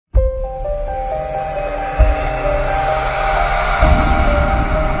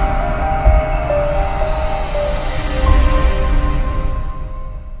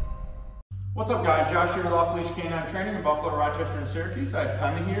Buffalo, Rochester, and Syracuse. I have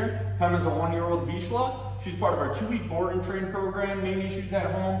Pema here. Pema's a 1-year-old Vizsla. She's part of our 2-week board and train program. Main issues at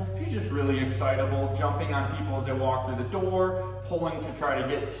home. She's just really excitable, jumping on people as they walk through the door, pulling to try to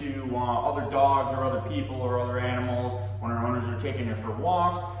get to other dogs or other people or other animals when our owners are taking her for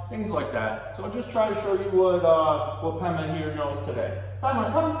walks, things like that. So I'll just try to show you what Pema here knows today.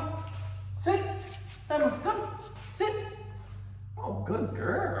 Pema, come, sit. Pema, come, sit. Oh, good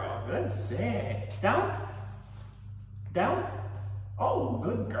girl, good sit. Down, down. Oh,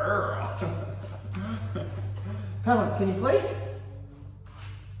 good girl. Pema, can you place?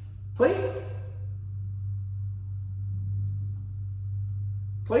 Place?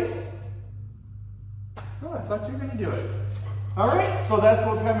 Place? Oh, I thought you were going to do it. All right, so that's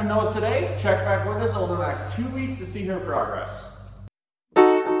what Pema knows today. Check back with us over the next 2 weeks to see her progress.